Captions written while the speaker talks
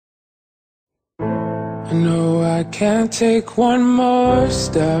I know I can't take one more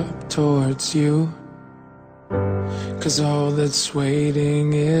step towards you, 'cause all that's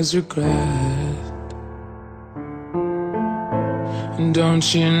waiting is regret. And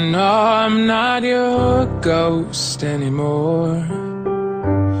don't you know I'm not your ghost anymore?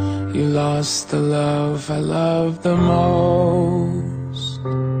 You lost the love I loved the most.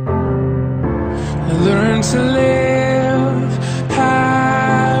 I learned to live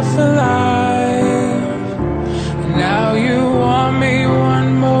half alive, and now you want me one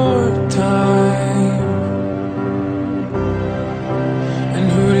more time. And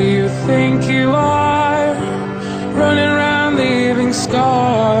who do you think you are, running around leaving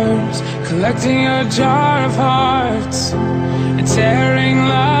scars, collecting your jar of hearts and tearing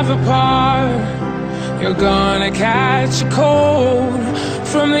love apart? You're gonna catch a cold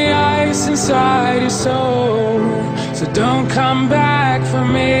from the ice inside your soul, so don't come back for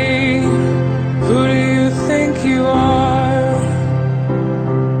me. Who do you think you are?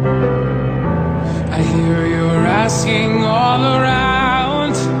 I hear you're asking all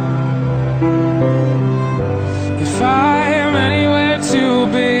around if I am anywhere to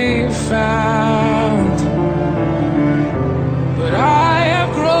be found, but I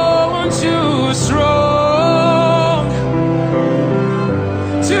have grown too strong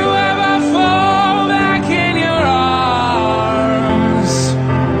to ever fall back in your arms.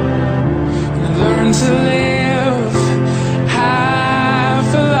 And I learned to live half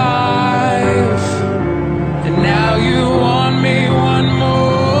alive, and now you want me one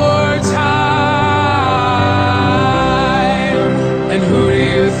more time. And who do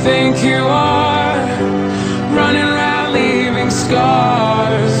you think you are, running around leaving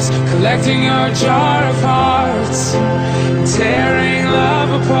scars, collecting your jar of hearts, tearing love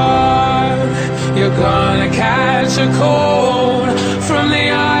apart? You're gonna catch a cold from the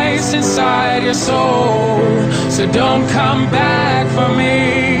ice inside your soul, so don't come back for me.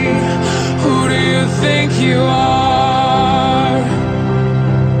 Who do you think you are?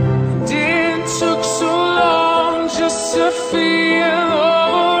 It took so long just to feel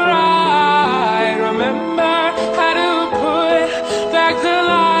alright. Remember how to put back the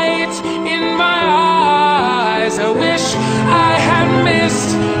light in my eyes. I wish I had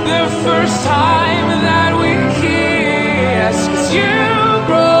missed the first time that we kissed, 'cause you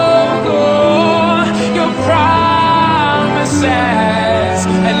broke all your promises,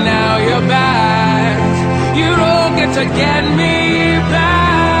 and now you're back. You don't get to get me back.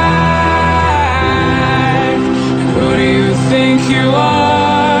 And who do you think you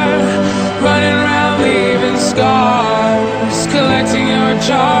are, running around leaving scars, collecting your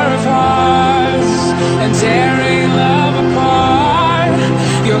jar of hearts and tearing love apart?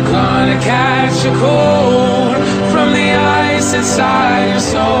 You're gonna catch a cold from the ice inside your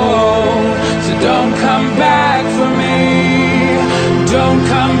soul, so don't come back for me. Don't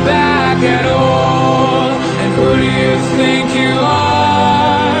come back at all. And who do you think you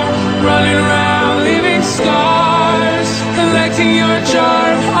are, running around leaving scars, collecting your jar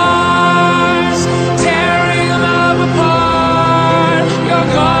of hearts